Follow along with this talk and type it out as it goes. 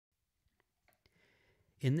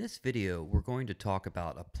In this video, we're going to talk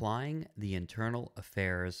about applying the Internal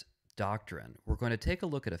Affairs Doctrine. We're going to take a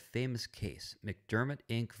look at a famous case, McDermott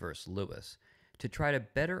Inc. versus Lewis, to try to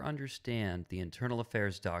better understand the Internal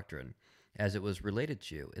Affairs Doctrine as it was related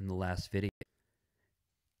to in the last video.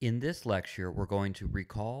 In this lecture, we're going to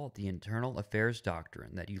recall the Internal Affairs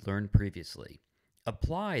Doctrine that you learned previously,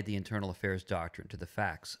 apply the Internal Affairs Doctrine to the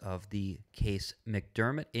facts of the case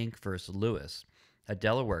McDermott Inc. versus Lewis, a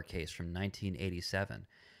Delaware case from 1987,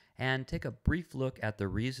 and take a brief look at the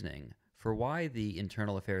reasoning for why the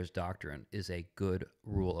Internal Affairs Doctrine is a good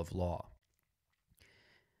rule of law.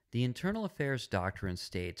 The Internal Affairs Doctrine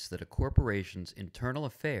states that a corporation's internal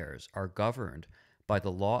affairs are governed by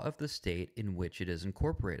the law of the state in which it is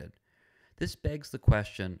incorporated. This begs the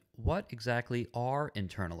question, what exactly are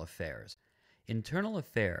internal affairs? Internal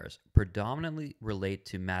affairs predominantly relate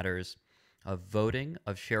to matters of voting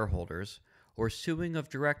of shareholders or suing of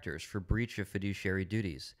directors for breach of fiduciary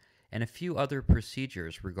duties, and a few other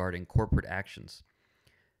procedures regarding corporate actions.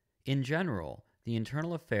 In general, the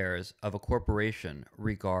internal affairs of a corporation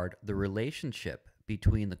regard the relationship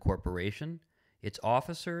between the corporation, its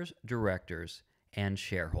officers, directors, and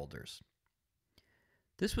shareholders.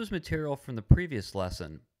 This was material from the previous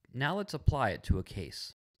lesson. Now let's apply it to a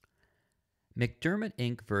case. McDermott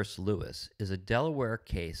Inc. versus Lewis is a Delaware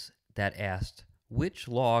case that asked, which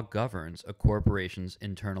law governs a corporation's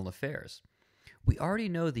internal affairs? We already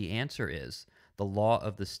know the answer is the law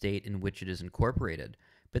of the state in which it is incorporated,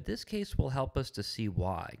 but this case will help us to see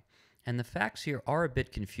why. And the facts here are a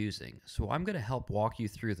bit confusing, so I'm going to help walk you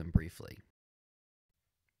through them briefly.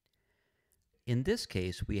 In this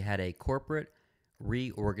case, we had a corporate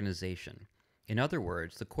reorganization. In other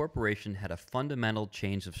words, the corporation had a fundamental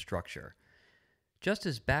change of structure. Just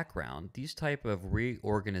as background, these type of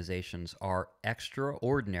reorganizations are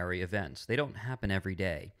extraordinary events. They don't happen every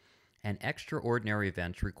day, and extraordinary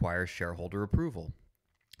events require shareholder approval.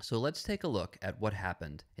 So let's take a look at what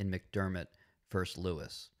happened in McDermott versus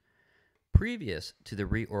Lewis. Previous to the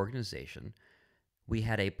reorganization, we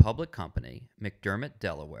had a public company, McDermott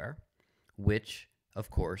Delaware, which,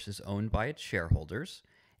 of course, is owned by its shareholders,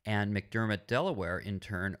 and McDermott Delaware, in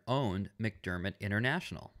turn, owned McDermott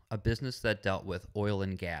International, a business that dealt with oil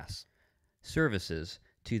and gas services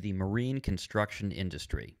to the marine construction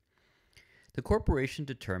industry. The corporation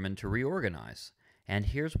determined to reorganize, and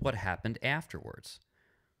here's what happened afterwards.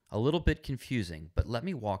 A little bit confusing, but let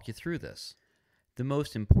me walk you through this. The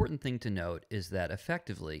most important thing to note is that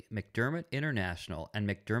effectively, McDermott International and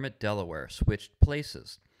McDermott Delaware switched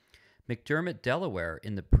places. McDermott Delaware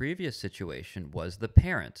in the previous situation was the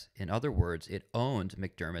parent. In other words, it owned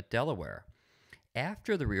McDermott Delaware.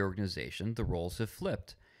 After the reorganization, the roles have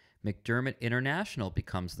flipped. McDermott International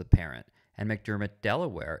becomes the parent, and McDermott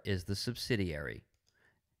Delaware is the subsidiary.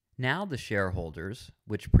 Now the shareholders,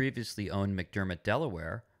 which previously owned McDermott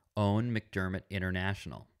Delaware, own McDermott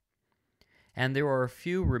International. And there are a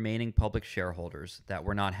few remaining public shareholders that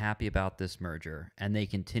were not happy about this merger, and they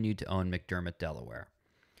continued to own McDermott Delaware.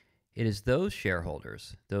 It is those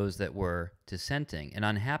shareholders, those that were dissenting and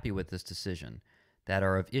unhappy with this decision, that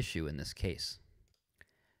are of issue in this case.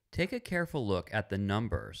 Take a careful look at the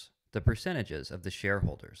numbers, the percentages of the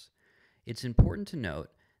shareholders. It's important to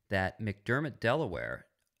note that McDermott Delaware,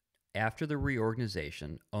 after the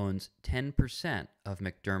reorganization, owns 10% of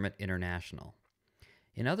McDermott International.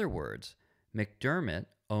 In other words, McDermott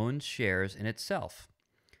owns shares in itself.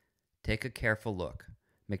 Take a careful look.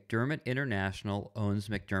 McDermott International owns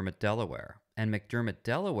McDermott Delaware, and McDermott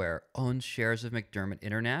Delaware owns shares of McDermott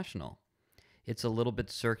International. It's a little bit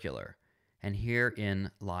circular, and herein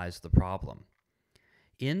lies the problem.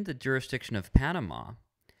 In the jurisdiction of Panama,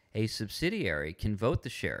 a subsidiary can vote the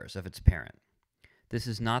shares of its parent. This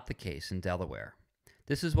is not the case in Delaware.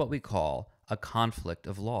 This is what we call a conflict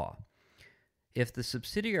of law. If the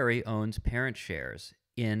subsidiary owns parent shares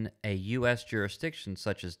in a U.S. jurisdiction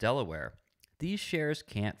such as Delaware, these shares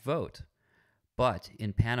can't vote, but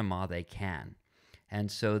in Panama they can.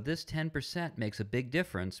 And so this 10% makes a big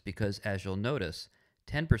difference because, as you'll notice,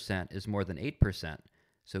 10% is more than 8%.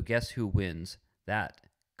 So guess who wins that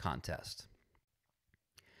contest?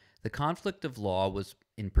 The conflict of law was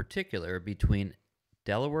in particular between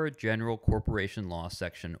Delaware General Corporation Law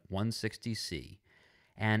Section 160C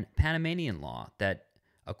and Panamanian law that,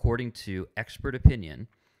 according to expert opinion,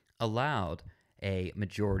 allowed a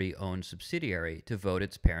majority-owned subsidiary to vote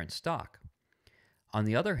its parent stock. On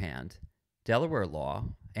the other hand, Delaware law,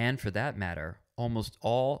 and for that matter, almost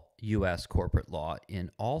all U.S. corporate law in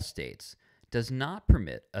all states, does not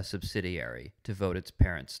permit a subsidiary to vote its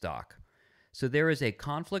parent stock. So there is a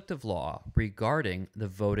conflict of law regarding the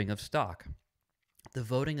voting of stock. The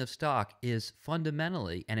voting of stock is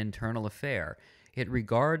fundamentally an internal affair. It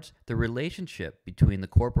regards the relationship between the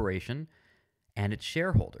corporation and its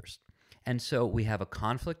shareholders. And so we have a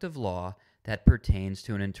conflict of law that pertains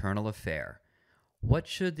to an internal affair. What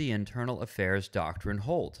should the Internal Affairs Doctrine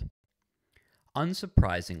hold?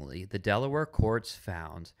 Unsurprisingly, the Delaware courts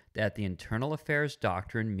found that the Internal Affairs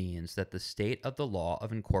Doctrine means that the state of the law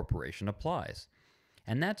of incorporation applies.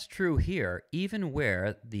 And that's true here, even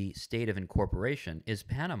where the state of incorporation is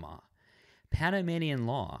Panama. Panamanian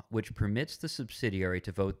law, which permits the subsidiary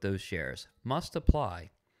to vote those shares, must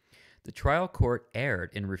apply. The trial court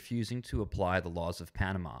erred in refusing to apply the laws of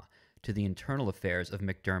Panama to the internal affairs of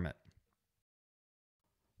McDermott.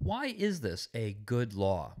 Why is this a good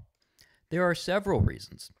law? There are several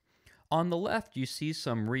reasons. On the left, you see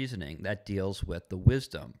some reasoning that deals with the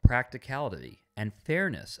wisdom, practicality, and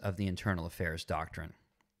fairness of the Internal Affairs Doctrine.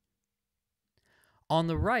 On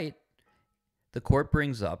the right, the court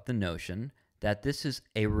brings up the notion that this is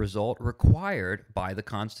a result required by the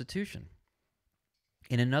Constitution.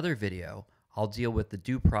 In another video, I'll deal with the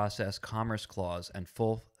Due Process Commerce Clause and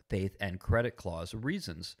Full Faith and Credit Clause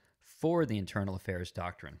reasons for the Internal Affairs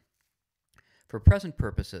Doctrine. For present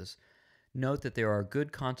purposes, note that there are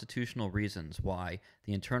good constitutional reasons why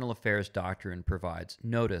the Internal Affairs Doctrine provides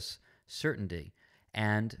notice, certainty,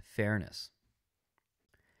 and fairness.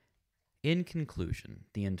 In conclusion,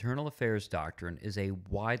 the Internal Affairs Doctrine is a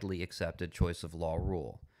widely accepted choice of law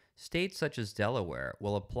rule. States such as Delaware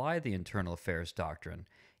will apply the Internal Affairs Doctrine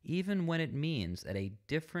even when it means that a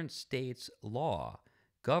different state's law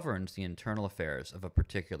governs the internal affairs of a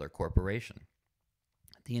particular corporation.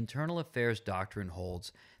 The Internal Affairs Doctrine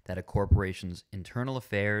holds that a corporation's internal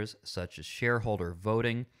affairs, such as shareholder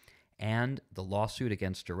voting and the lawsuit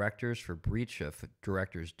against directors for breach of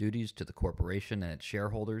directors' duties to the corporation and its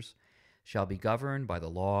shareholders, shall be governed by the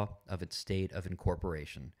law of its state of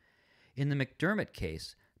incorporation. In the McDermott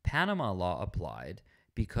case, Panama law applied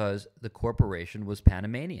because the corporation was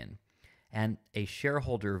Panamanian, and a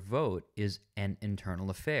shareholder vote is an internal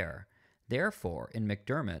affair. Therefore, in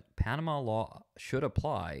McDermott, Panama law should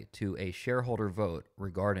apply to a shareholder vote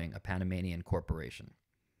regarding a Panamanian corporation.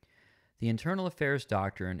 The Internal Affairs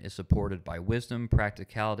Doctrine is supported by wisdom,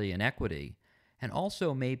 practicality, and equity, and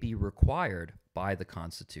also may be required by the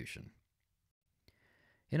Constitution.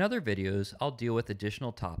 In other videos, I'll deal with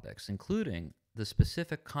additional topics, including the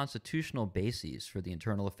specific constitutional bases for the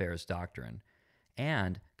Internal Affairs Doctrine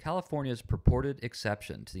and California's purported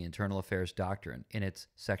exception to the Internal Affairs Doctrine in its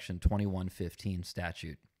Section 2115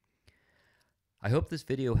 statute. I hope this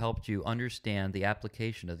video helped you understand the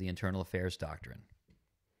application of the Internal Affairs Doctrine.